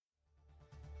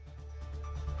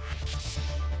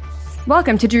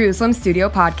Welcome to Jerusalem Studio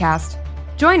Podcast.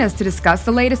 Join us to discuss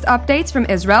the latest updates from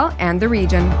Israel and the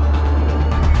region.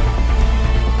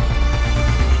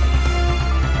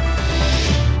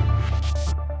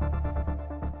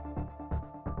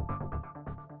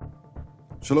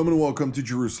 Shalom and welcome to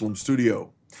Jerusalem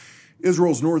Studio.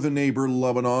 Israel's northern neighbor,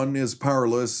 Lebanon, is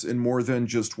powerless in more than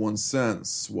just one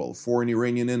sense. While foreign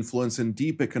Iranian influence and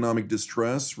deep economic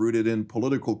distress rooted in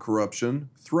political corruption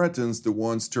threatens the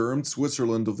once termed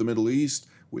Switzerland of the Middle East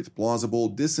with plausible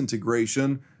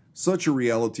disintegration, such a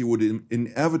reality would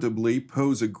inevitably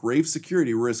pose a grave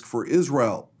security risk for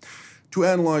Israel. To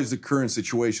analyze the current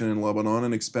situation in Lebanon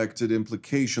and expected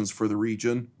implications for the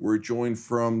region, we're joined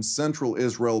from Central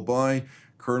Israel by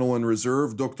Colonel in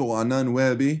Reserve Dr. Anan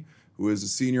Wabi, who is a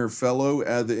senior fellow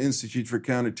at the Institute for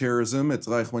Counterterrorism at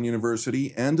Reichman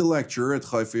University and a lecturer at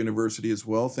Haifa University as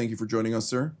well. Thank you for joining us,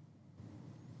 sir.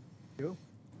 Thank you.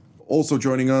 Also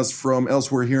joining us from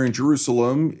elsewhere here in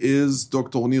Jerusalem is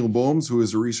Dr. Nir Bohms, who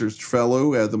is a research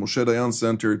fellow at the Moshe Dayan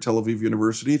Center at Tel Aviv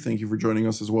University. Thank you for joining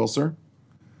us as well, sir.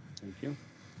 Thank you.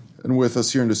 And with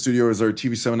us here in the studio is our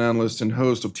TV7 analyst and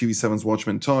host of TV7's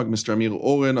Watchmen Talk, Mr. Amir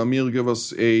Oren. Amir, give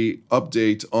us a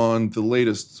update on the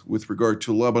latest with regard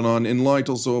to Lebanon, in light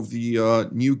also of the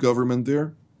new government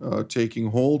there taking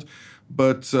hold,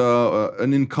 but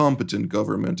an incompetent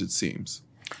government, it seems.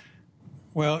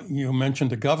 Well, you mentioned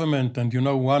the government, and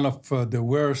one of the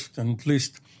worst and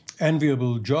least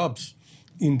enviable jobs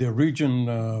in the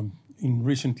region in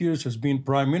recent years has been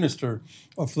Prime Minister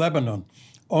of Lebanon.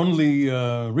 Only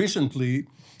recently,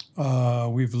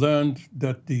 we've learned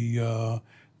that the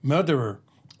murderer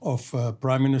of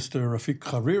Prime Minister Rafik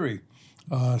Hariri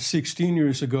 16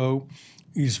 years ago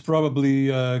is probably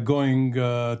going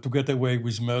to get away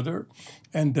with murder,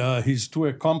 and his two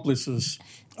accomplices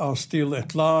are still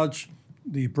at large.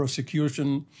 The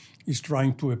prosecution is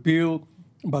trying to appeal,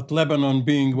 but Lebanon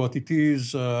being what it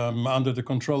is, under the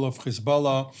control of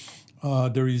Hezbollah,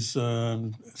 there is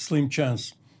a slim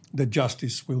chance that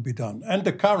justice will be done. And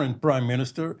the current Prime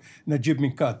Minister, Najib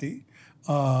Mikati,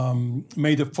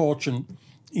 made a fortune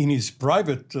in his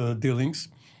private dealings,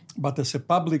 but as a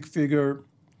public figure,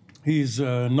 he's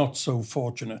not so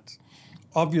fortunate.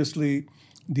 Obviously,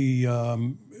 the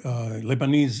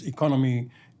Lebanese economy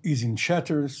is in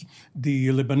shatters. The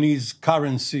Lebanese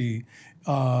currency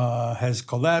has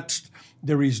collapsed.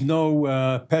 There is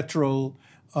no petrol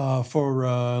for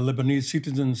Lebanese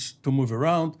citizens to move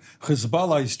around.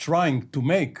 Hezbollah is trying to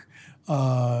make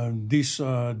this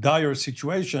dire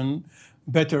situation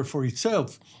better for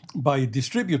itself by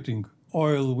distributing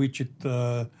oil which it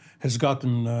has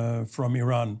gotten from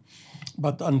Iran.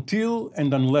 But until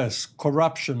and unless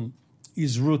corruption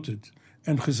is rooted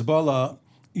and Hezbollah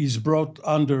is brought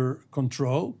under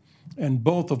control, and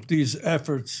both of these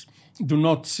efforts do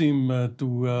not seem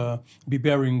to be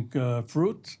bearing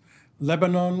fruit,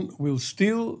 Lebanon will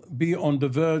still be on the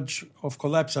verge of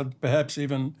collapse, and perhaps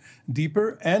even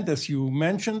deeper. And as you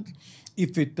mentioned,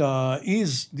 if it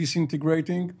is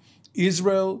disintegrating,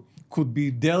 Israel could be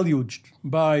deluged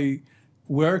by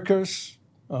workers,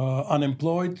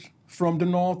 unemployed from the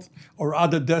north, or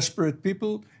other desperate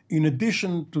people, in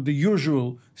addition to the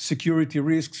usual security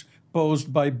risks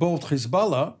posed by both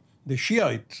Hezbollah, the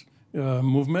Shiite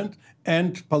movement,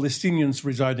 and Palestinians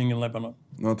residing in Lebanon.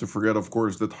 Not to forget, of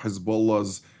course, that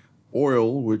Hezbollah's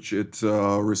oil, which it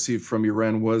received from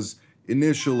Iran, was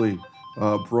initially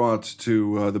brought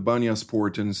to the Banyas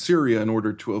port in Syria in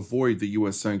order to avoid the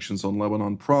U.S. sanctions on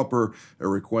Lebanon proper, a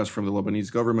request from the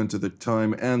Lebanese government at the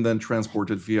time, and then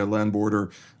transported via land border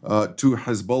to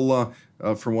Hezbollah.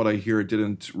 From what I hear, it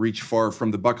didn't reach far from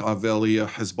the Baqa Valley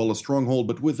Hezbollah stronghold.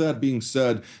 But with that being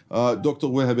said, Dr.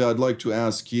 Wahabi, I'd like to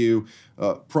ask you,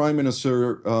 Prime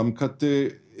Minister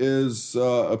Mikati is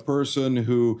a person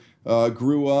who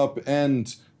grew up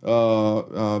and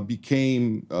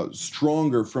became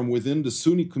stronger from within the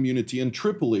Sunni community in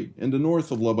Tripoli, in the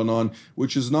north of Lebanon,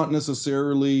 which is not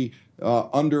necessarily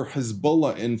under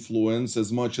Hezbollah influence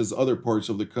as much as other parts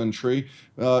of the country.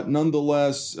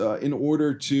 Nonetheless, in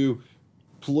order to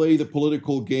play the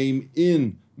political game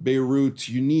in Beirut,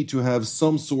 you need to have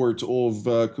some sort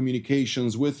of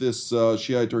communications with this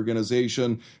Shiite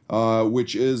organization,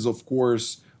 which is, of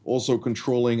course, also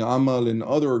controlling Amal and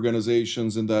other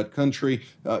organizations in that country.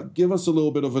 Give us a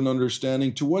little bit of an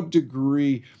understanding. To what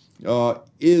degree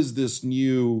is this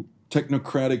new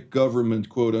technocratic government,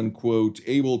 quote unquote,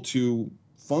 able to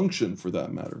function for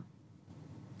that matter?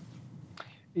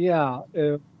 Yeah.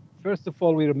 First of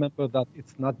all, we remember that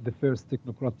it's not the first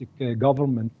technocratic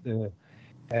government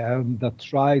that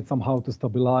tried somehow to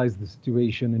stabilize the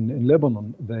situation in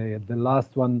Lebanon. The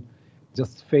last one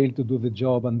just failed to do the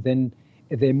job, and then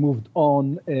they moved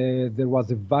on. There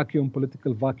was a vacuum,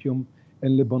 political vacuum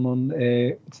in Lebanon.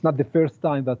 It's not the first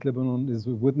time that Lebanon is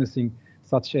witnessing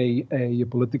such a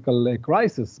political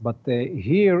crisis, but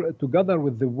here, together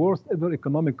with the worst ever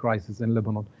economic crisis in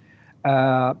Lebanon,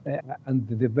 and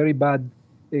the very bad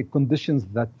conditions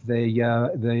that the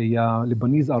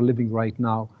Lebanese are living right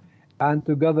now, and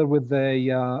together with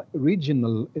the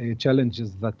regional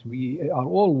challenges that we are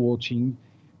all watching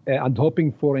and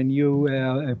hoping for a new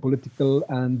political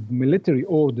and military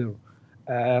order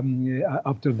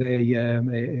after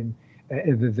the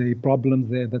problems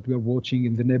that we are watching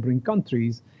in the neighboring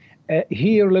countries.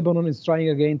 Here, Lebanon is trying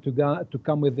again to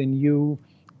come with a new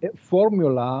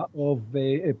formula of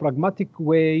a pragmatic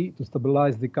way to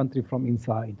stabilize the country from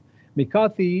inside.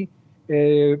 McCarthy,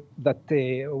 that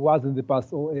was in the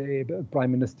past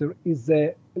prime minister, is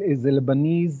a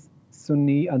Lebanese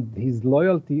Sunni, and his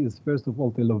loyalty is first of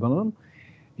all to Lebanon.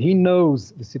 He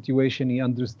knows the situation, he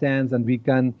understands, and we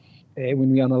can,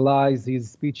 when we analyze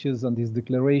his speeches and his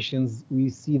declarations, we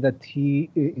see that he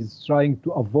is trying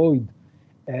to avoid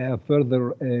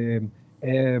further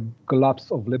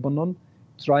collapse of Lebanon,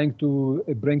 trying to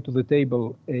bring to the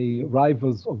table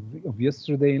rivals of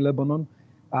yesterday in Lebanon,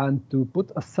 and to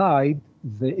put aside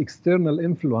the external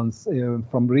influence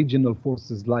from regional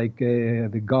forces like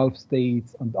the Gulf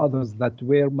states and others that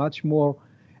were much more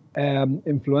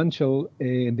influential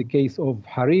in the case of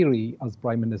Hariri as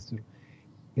prime minister.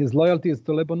 His loyalty is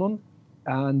to Lebanon,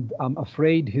 and I'm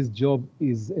afraid his job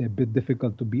is a bit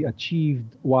difficult to be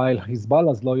achieved, while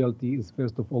Hezbollah's loyalty is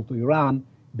first of all to Iran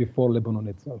before Lebanon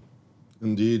itself.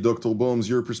 Indeed, Dr. Bohms,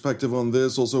 your perspective on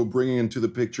this, also bringing into the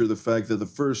picture the fact that the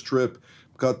first trip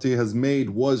McCarthy has made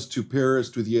was to Paris,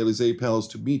 to the Élysée Palace,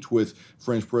 to meet with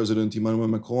French President Emmanuel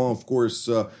Macron, of course,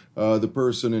 the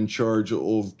person in charge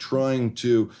of trying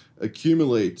to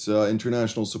accumulate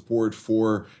international support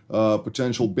for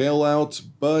potential bailout,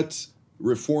 but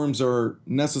reforms are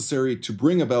necessary to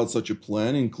bring about such a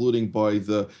plan, including by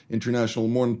the International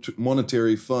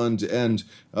Monetary Fund and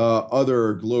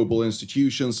other global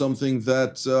institutions, something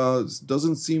that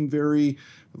doesn't seem very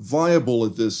viable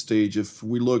at this stage if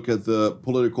we look at the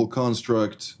political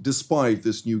construct despite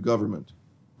this new government.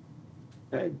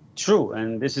 True,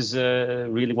 and this is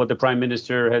really what the Prime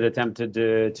Minister had attempted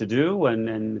to do,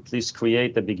 and at least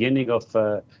create the beginning of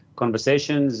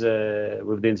conversations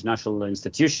with the international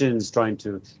institutions, trying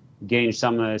to gain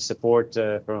some support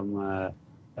from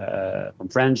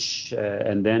French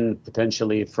and then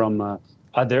potentially from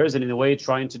others, and in a way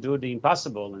trying to do the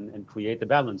impossible and create a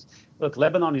balance. Look,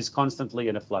 Lebanon is constantly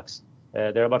in a flux.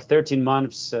 There are about 13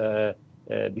 months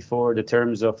before the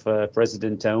terms of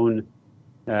President Aoun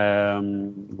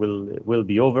will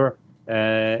be over,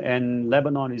 and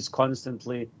Lebanon is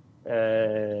constantly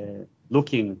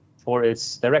looking for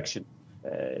its direction.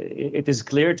 It is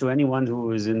clear to anyone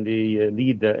who is in the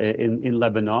lead in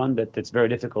Lebanon that it's very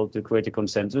difficult to create a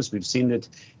consensus. We've seen it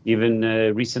even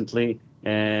recently,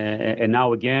 and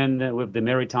now again with the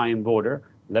maritime border.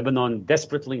 Lebanon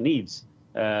desperately needs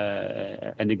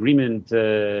an agreement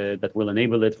that will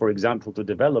enable it, for example, to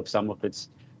develop some of its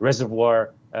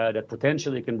reservoir that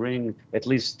potentially can bring at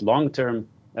least long-term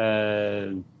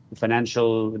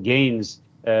financial gains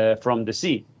from the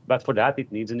sea. But for that,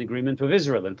 it needs an agreement with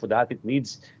Israel. And for that, it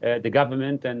needs the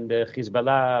government and the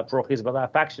Hezbollah,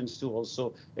 pro-Hezbollah factions to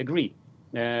also agree.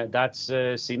 That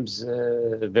seems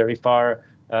very far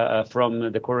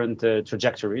from the current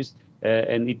trajectories.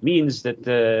 And it means that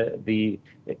the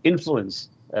influence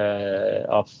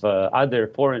of other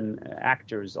foreign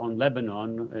actors on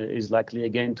Lebanon is likely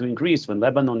again to increase. When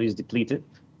Lebanon is depleted,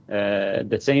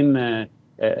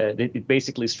 it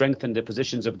basically strengthened the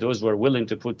positions of those who are willing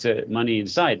to put money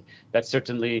inside. That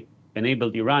certainly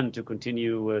enabled Iran to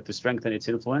continue to strengthen its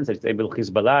influence. It enabled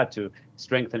Hezbollah to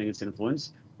strengthen its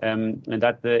influence. And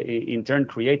that in turn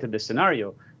created the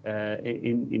scenario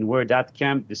in where that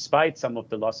camp, despite some of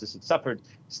the losses it suffered,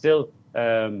 still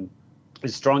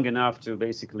is strong enough to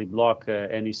basically block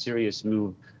any serious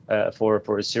move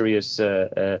for a serious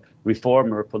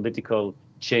reform or political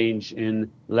change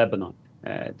in Lebanon.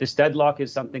 This deadlock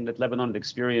is something that Lebanon had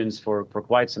experienced for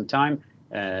quite some time.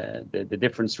 The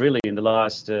difference really in the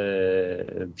last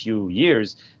few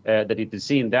years that it has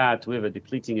seen that with a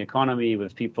depleting economy,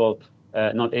 with people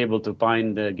not able to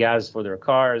find gas for their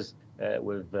cars,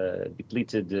 with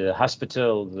depleted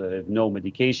hospitals, no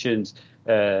medications,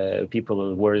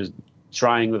 people were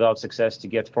trying without success to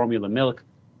get formula milk,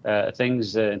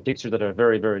 things and pictures that are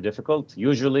very, very difficult.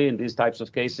 Usually in these types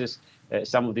of cases,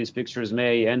 some of these pictures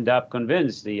may end up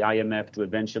convince the IMF to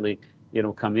eventually,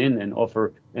 come in and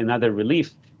offer another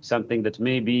relief, something that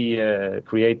maybe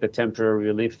create a temporary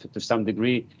relief to some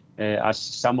degree as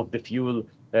some of the fuel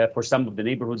for some of the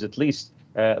neighborhoods at least.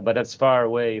 But that's far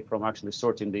away from actually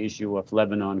sorting the issue of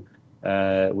Lebanon,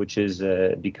 which is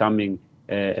becoming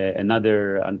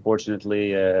another,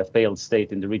 unfortunately, failed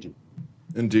state in the region.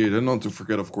 Indeed, and not to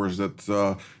forget, of course, that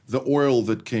the oil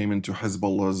that came into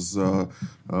Hezbollah's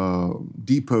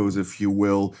depots, if you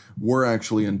will, were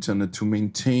actually intended to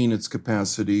maintain its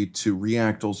capacity to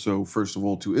react also, first of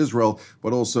all, to Israel,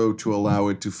 but also to allow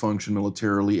it to function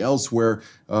militarily elsewhere,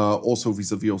 also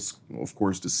vis-a-vis, of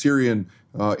course, the Syrian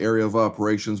area of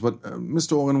operations. But,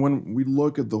 Mr. Oren, when we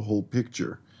look at the whole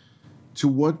picture, to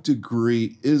what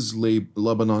degree is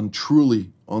Lebanon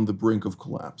truly on the brink of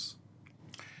collapse?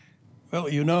 Well,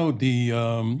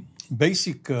 the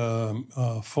basic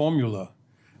formula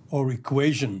or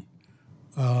equation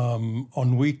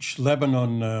on which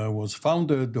Lebanon was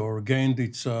founded or gained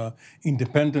its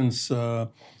independence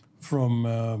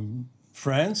from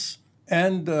France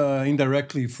and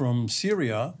indirectly from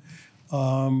Syria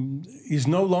is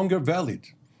no longer valid.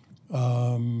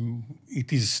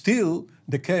 It is still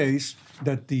the case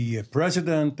that the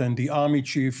president and the army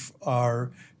chief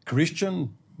are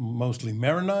Christian, mostly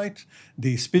Maronite,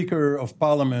 the Speaker of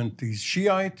Parliament is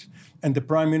Shiite, and the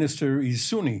Prime Minister is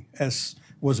Sunni, as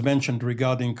was mentioned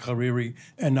regarding Hariri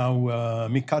and now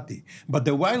Mikati. But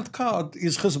the wild card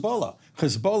is Hezbollah.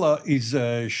 Hezbollah is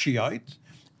Shiite,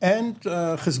 and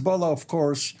Hezbollah, of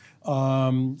course,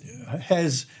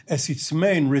 has as its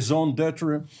main raison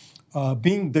d'etre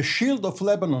being the shield of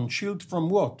Lebanon. Shield from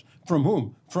what? From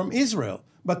whom? From Israel.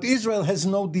 But Israel has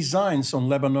no designs on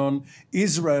Lebanon.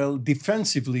 Israel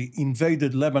defensively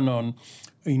invaded Lebanon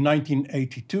in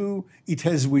 1982. It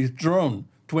has withdrawn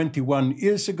 21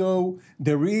 years ago.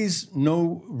 There is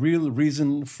no real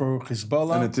reason for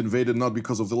Hezbollah. And it invaded not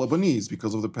because of the Lebanese,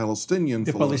 because of the Palestinians.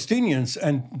 The Palestinians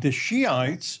and the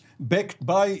Shiites backed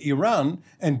by Iran,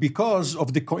 and because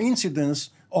of the coincidence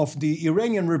of the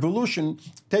Iranian Revolution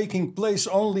taking place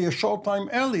only a short time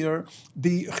earlier,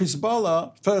 the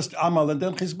Hezbollah, first Amal and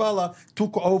then Hezbollah,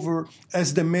 took over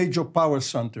as the major power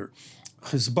center.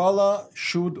 Hezbollah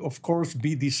should, of course,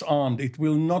 be disarmed. It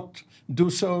will not do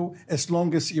so as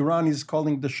long as Iran is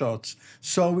calling the shots.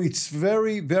 So it's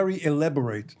very, very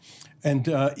elaborate. And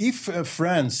if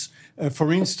France,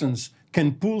 for instance,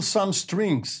 can pull some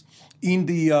strings in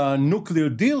the nuclear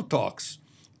deal talks,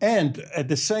 and at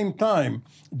the same time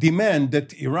demand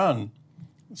that Iran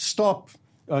stop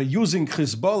using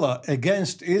Hezbollah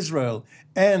against Israel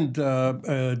and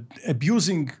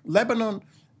abusing Lebanon,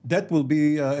 that will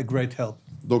be a great help.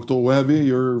 Dr. Wahabi,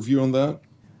 your view on that?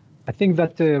 I think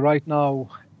that right now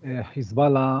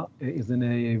Hezbollah is in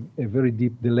a very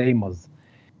deep dilemmas.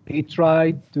 He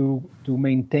tried to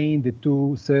maintain the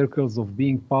two circles of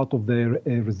being part of the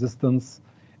resistance,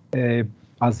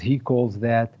 as he calls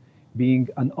that, being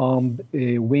an armed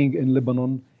wing in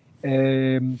Lebanon,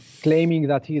 claiming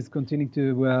that he is continuing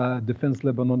to defend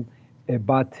Lebanon,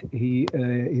 but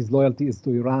his loyalty is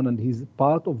to Iran and he's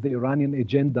part of the Iranian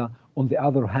agenda on the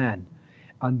other hand.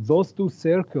 And those two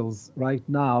circles right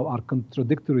now are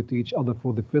contradictory to each other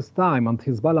for the first time. And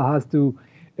Hezbollah has to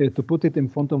put it in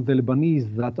front of the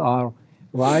Lebanese that are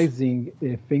rising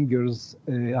fingers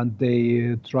and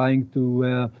they trying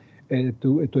to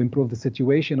improve the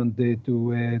situation and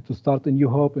to start a new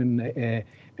hope in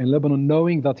Lebanon,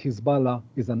 knowing that Hezbollah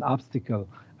is an obstacle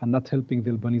and not helping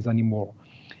the Lebanese anymore.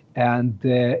 And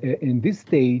in this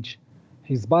stage,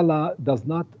 Hezbollah does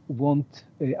not want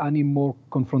any more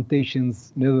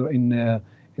confrontations, neither in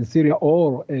Syria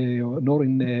or nor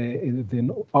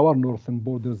in our northern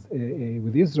borders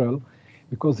with Israel,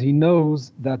 because he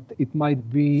knows that it might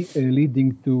be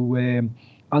leading to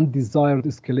undesired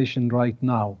escalation right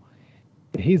now.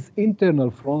 His internal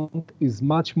front is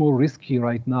much more risky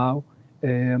right now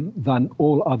than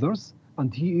all others,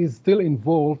 and he is still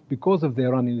involved because of the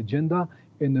Iranian agenda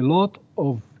in a lot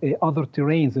of other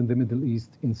terrains in the Middle East,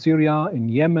 in Syria, in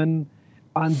Yemen,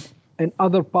 and in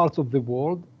other parts of the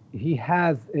world. He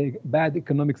has a bad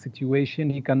economic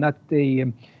situation. He cannot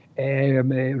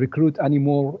recruit any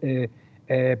more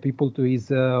people to his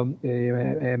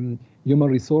human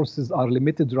resources are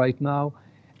limited right now.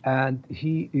 And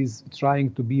he is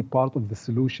trying to be part of the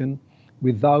solution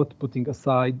without putting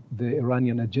aside the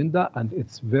Iranian agenda. And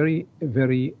it's very,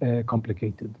 very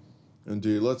complicated.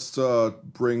 Indeed. Let's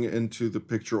bring into the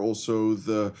picture also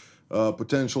the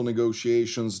potential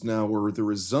negotiations now, or the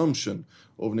resumption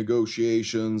of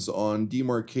negotiations on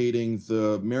demarcating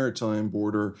the maritime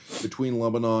border between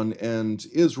Lebanon and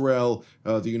Israel.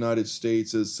 The United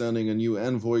States is sending a new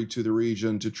envoy to the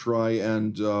region to try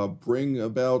and bring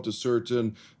about a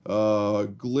certain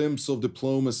glimpse of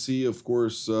diplomacy. Of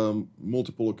course,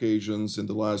 multiple occasions in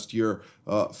the last year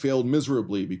failed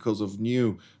miserably because of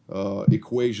new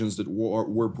equations that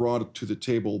were brought to the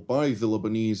table by the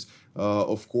Lebanese,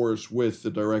 of course, with the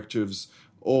directives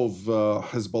of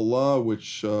Hezbollah,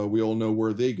 which we all know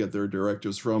where they get their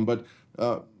directives from. But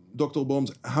Dr.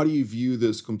 Bohms, how do you view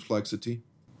this complexity?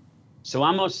 So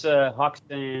Amos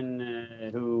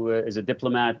Hochstein, who is a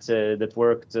diplomat that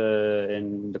worked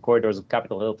in the corridors of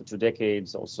Capitol Hill for 2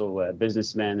 decades, also a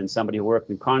businessman and somebody who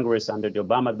worked in Congress under the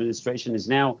Obama administration, is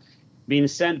now being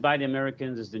sent by the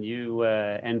Americans as the new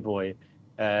envoy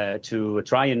to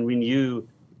try and renew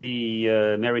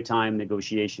the maritime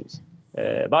negotiations.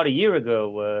 About a year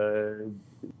ago,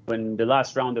 when the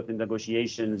last round of the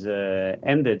negotiations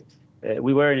ended,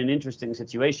 we were in an interesting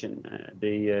situation.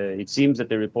 It seems that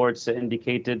the reports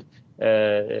indicated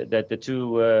that the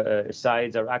two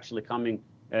sides are actually coming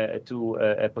to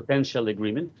a potential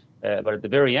agreement. But at the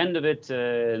very end of it,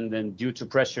 and then due to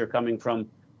pressure coming from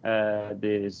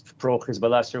the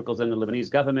pro-Hezbollah circles and the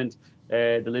Lebanese government,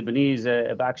 the Lebanese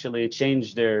have actually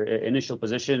changed their initial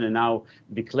position and now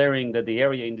declaring that the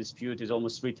area in dispute is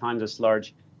almost 3 times as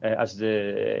large as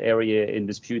the area in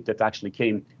dispute that actually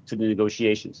came to the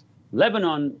negotiations.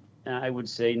 Lebanon, I would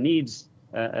say, needs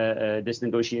these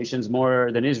negotiations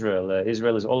more than Israel.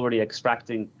 Israel is already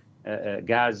extracting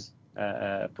gas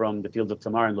from the fields of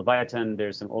Tamar and Leviathan.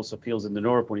 There's some also fields in the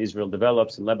north when Israel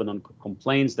develops, and Lebanon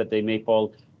complains that they may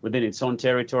fall within its own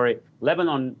territory.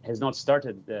 Lebanon has not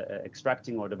started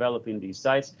extracting or developing these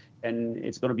sites, and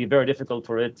it's going to be very difficult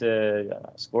for it.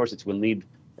 Of course, it will need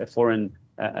foreign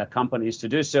companies to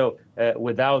do so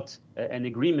without an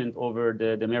agreement over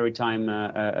the maritime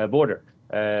border.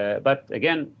 But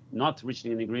again, not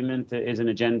reaching an agreement is an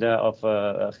agenda of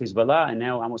Hezbollah, and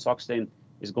now Amos Hochstein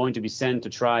is going to be sent to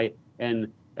try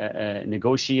and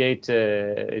negotiate.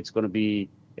 It's going to be,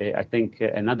 I think,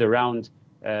 another round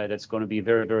that's going to be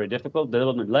very, very difficult.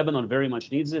 Lebanon very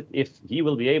much needs it. If he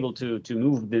will be able to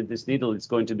move this needle, it's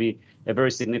going to be a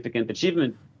very significant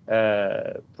achievement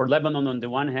for Lebanon on the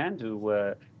one hand, who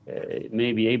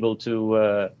may be able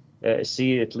to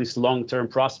see at least long-term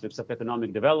prospects of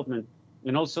economic development,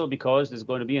 and also because there's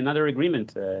going to be another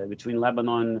agreement between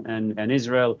Lebanon and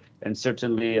Israel, and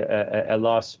certainly a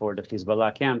loss for the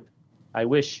Hezbollah camp. I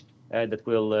wish that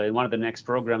we'll, in one of the next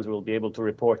programs, we'll be able to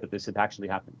report that this had actually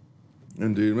happened.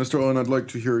 Indeed. Mr. Owen, I'd like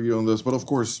to hear you on this, but of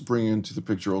course bring into the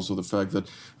picture also the fact that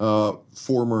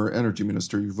former Energy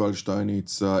Minister Yuval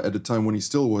Steinitz, at the time when he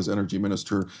still was Energy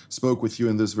Minister, spoke with you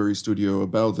in this very studio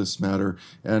about this matter,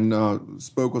 and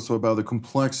spoke also about the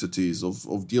complexities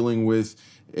of dealing with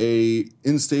a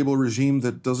unstable regime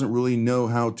that doesn't really know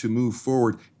how to move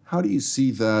forward. How do you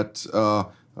see that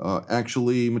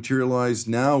actually materialize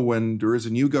now when there is a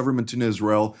new government in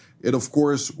Israel? It, of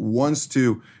course, wants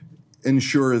to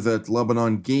ensure that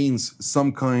Lebanon gains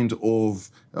some kind of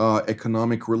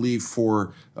economic relief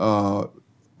for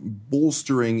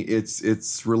bolstering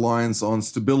its reliance on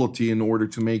stability in order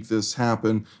to make this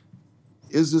happen.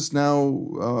 Is this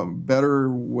now better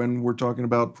when we're talking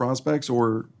about prospects,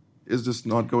 or is this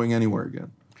not going anywhere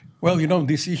again? Well,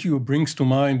 this issue brings to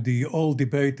mind the old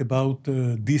debate about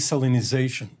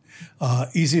desalinization.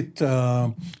 Is it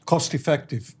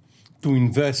cost-effective to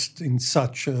invest in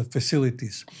such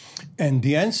facilities? And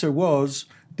the answer was,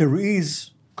 there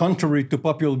is, contrary to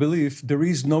popular belief, there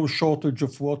is no shortage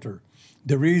of water.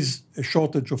 There is a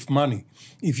shortage of money.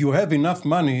 If you have enough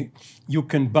money, you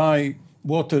can buy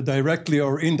water directly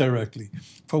or indirectly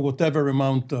for whatever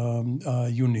amount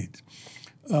you need.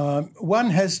 One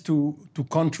has to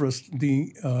contrast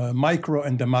the micro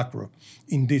and the macro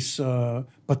in this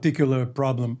particular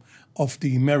problem of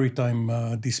the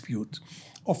maritime dispute.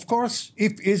 Of course,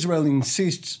 if Israel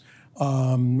insists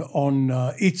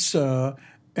on its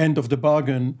end of the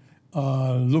bargain,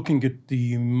 looking at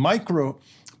the micro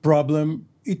problem,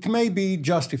 it may be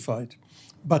justified.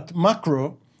 But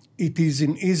macro, it is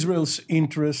in Israel's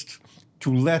interest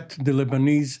to let the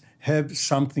Lebanese have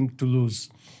something to lose.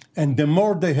 And the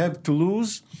more they have to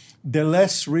lose, the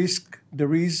less risk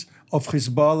there is of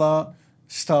Hezbollah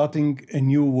starting a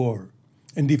new war.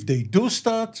 And if they do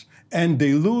start and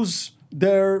they lose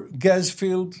their gas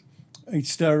field,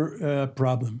 it's their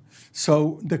problem.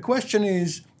 So the question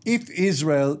is, if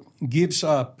Israel gives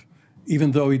up,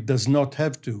 even though it does not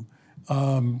have to,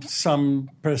 some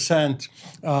percent,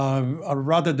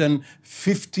 rather than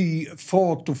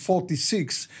 54 to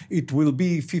 46, it will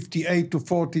be 58 to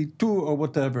 42 or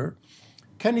whatever.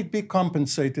 Can it be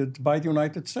compensated by the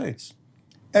United States,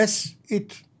 as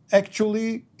it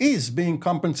actually is being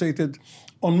compensated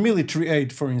on military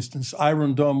aid, for instance,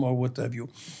 Iron Dome or what have you?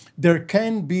 There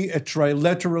can be a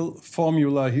trilateral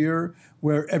formula here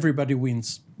where everybody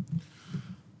wins.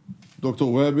 Dr.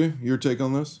 Wehbe, your take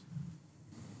on this?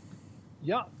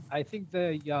 Yeah, I think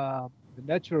the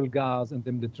natural gas in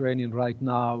the Mediterranean right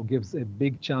now gives a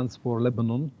big chance for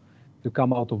Lebanon to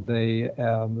come out of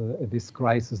this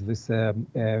crisis, this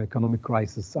economic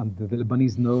crisis, and the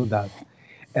Lebanese know that.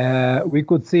 We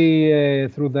could see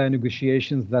through the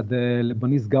negotiations that the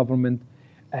Lebanese government,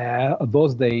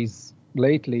 those days,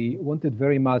 lately, wanted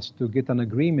very much to get an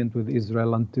agreement with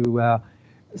Israel and to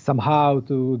somehow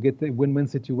to get a win-win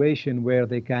situation where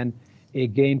they can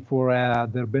gain for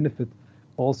their benefit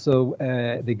also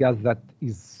the gas that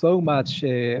is so much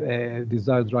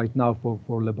desired right now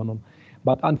for Lebanon.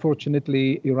 But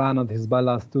unfortunately, Iran and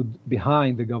Hezbollah stood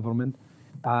behind the government.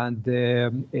 And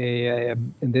in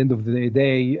the end of the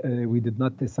day, we did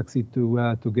not succeed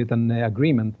to get an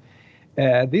agreement.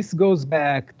 This goes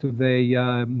back to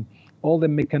all the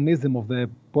mechanism of the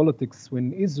politics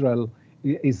when Israel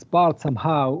is part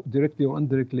somehow, directly or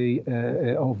indirectly,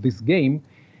 of this game.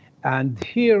 And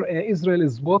here, Israel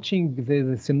is watching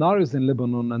the scenarios in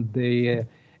Lebanon. And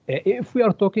if we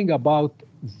are talking about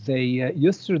the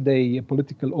yesterday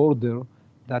political order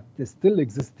that is still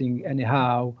existing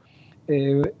anyhow,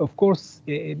 of course,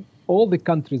 all the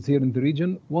countries here in the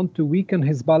region want to weaken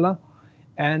Hezbollah,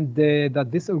 and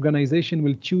that this organization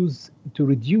will choose to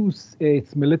reduce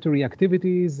its military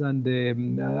activities and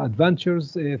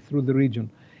adventures through the region.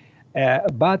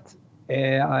 But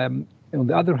on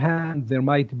the other hand, there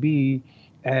might be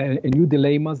new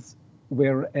dilemmas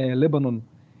where Lebanon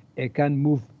can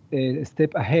move a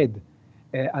step ahead,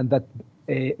 and that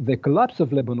the collapse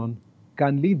of Lebanon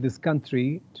can lead this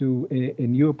country to a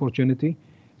new opportunity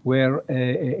where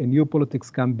a new politics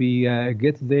can be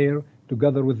get there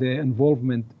together with the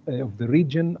involvement of the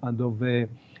region and of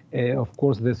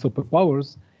course, the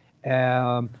superpowers.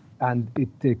 And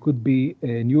it could be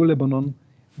a new Lebanon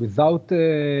without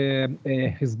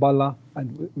Hezbollah,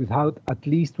 and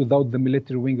without the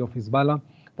military wing of Hezbollah,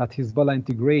 that Hezbollah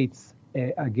integrates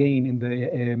again in the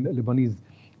Lebanese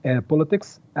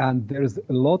politics. And there's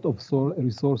a lot of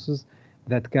resources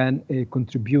that can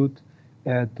contribute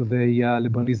to the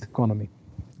Lebanese economy.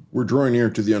 We're drawing near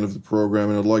to the end of the program,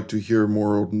 and I'd like to hear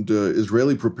more on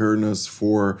Israeli preparedness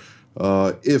for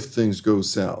if things go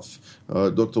south.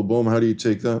 Dr. Bohm, how do you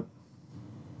take that?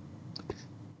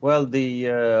 Well, the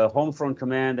Home Front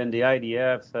Command and the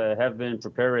IDF have been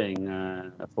preparing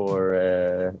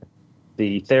for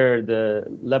the third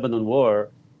Lebanon war,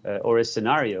 or a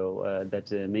scenario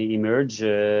that may emerge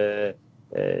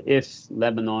if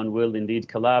Lebanon will indeed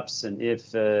collapse, and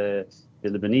if the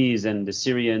Lebanese and the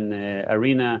Syrian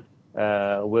arena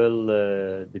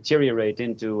will deteriorate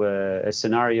into a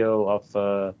scenario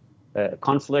of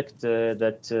conflict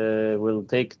that will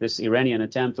take this Iranian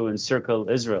attempt to encircle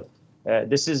Israel.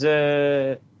 This is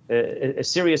a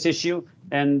serious issue,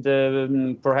 and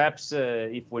perhaps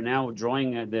if we're now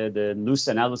drawing the loose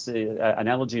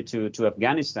analogy to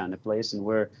Afghanistan, a place in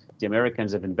where the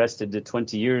Americans have invested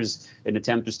 20 years in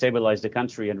attempt to stabilize the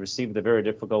country and received the very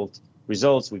difficult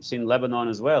results. We've seen Lebanon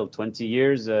as well, 20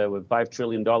 years with $5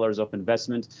 trillion of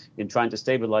investment in trying to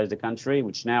stabilize the country,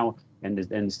 which now,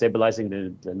 and stabilizing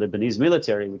the Lebanese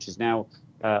military, which is now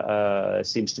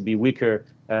seems to be weaker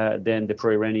than the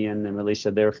pro-Iranian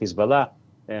militia there, Hezbollah.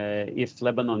 If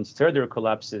Lebanon further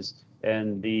collapses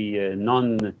and the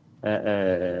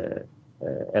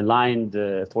non-aligned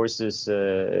forces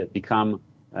become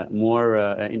more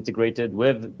integrated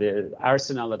with the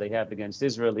arsenal that they have against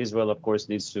Israel, Israel, of course,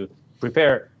 needs to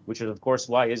prepare, which is, of course,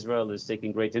 why Israel is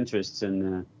taking great interest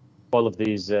in all of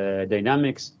these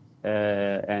dynamics.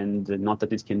 And not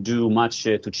that it can do much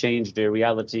to change the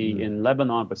reality in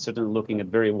Lebanon, but certainly looking at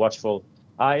very watchful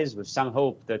eyes with some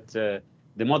hope that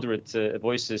the moderate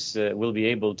voices will be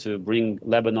able to bring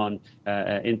Lebanon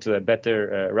into a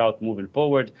better route moving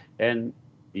forward, and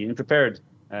being prepared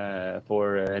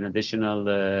for an additional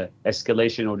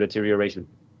escalation or deterioration.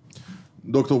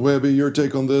 Dr. Wehbe, your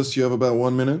take on this? You have about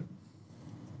 1 minute.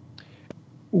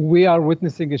 We are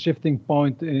witnessing a shifting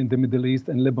point in the Middle East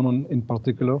and Lebanon in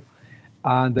particular.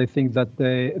 And I think that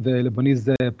the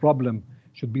Lebanese problem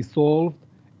should be solved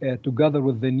together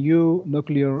with the new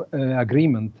nuclear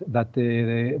agreement that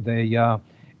the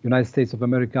United States of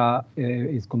America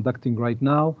is conducting right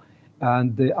now.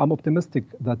 And I'm optimistic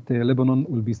that Lebanon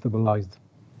will be stabilized.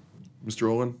 Mr.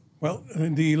 Olin? Well,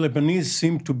 the Lebanese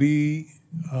seem to be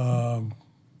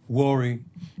wary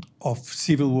of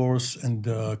civil wars and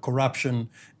corruption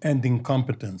and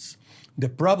incompetence. The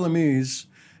problem is,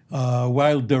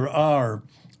 while there are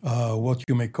what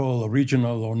you may call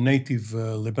regional or native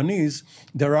Lebanese,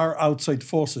 there are outside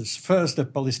forces. First, the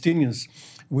Palestinians,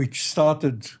 which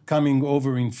started coming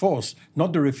over in force,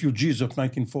 not the refugees of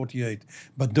 1948,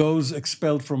 but those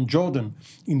expelled from Jordan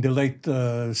in the late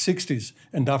 60s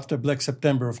and after Black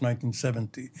September of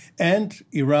 1970. And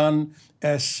Iran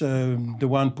as the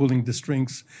one pulling the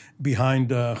strings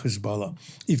behind Hezbollah.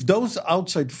 If those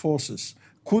outside forces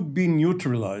could be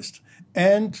neutralized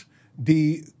and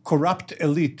the corrupt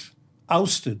elite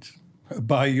ousted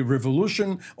by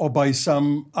revolution or by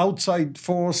some outside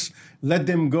force, let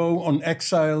them go on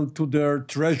exile to their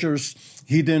treasures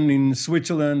hidden in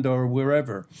Switzerland or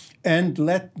wherever, and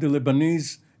let the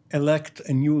Lebanese elect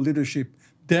a new leadership,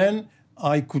 then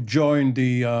I could join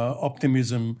the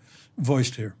optimism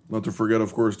voiced here. Not to forget,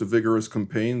 of course, the vigorous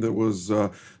campaign that was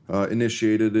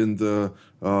initiated in the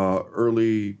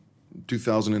early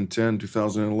 2010,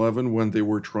 2011, when they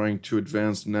were trying to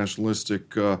advance the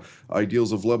nationalistic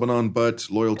ideals of Lebanon, but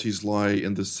loyalties lie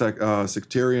in the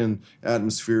sectarian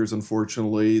atmospheres.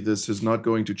 Unfortunately, this is not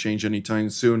going to change anytime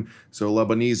soon. So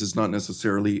Lebanese is not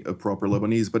necessarily a proper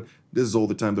Lebanese, but this is all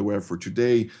the time that we have for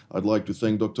today. I'd like to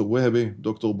thank Dr. Wehebe,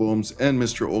 Dr. Boms, and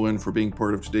Mr. Olin for being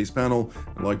part of today's panel.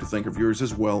 I'd like to thank our viewers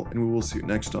as well, and we will see you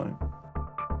next time.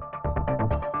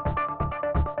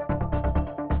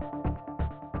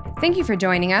 Thank you for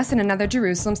joining us in another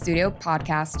Jerusalem Studio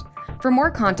podcast. For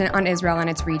more content on Israel and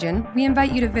its region, we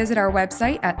invite you to visit our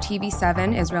website at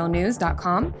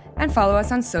tv7israelnews.com and follow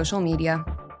us on social media.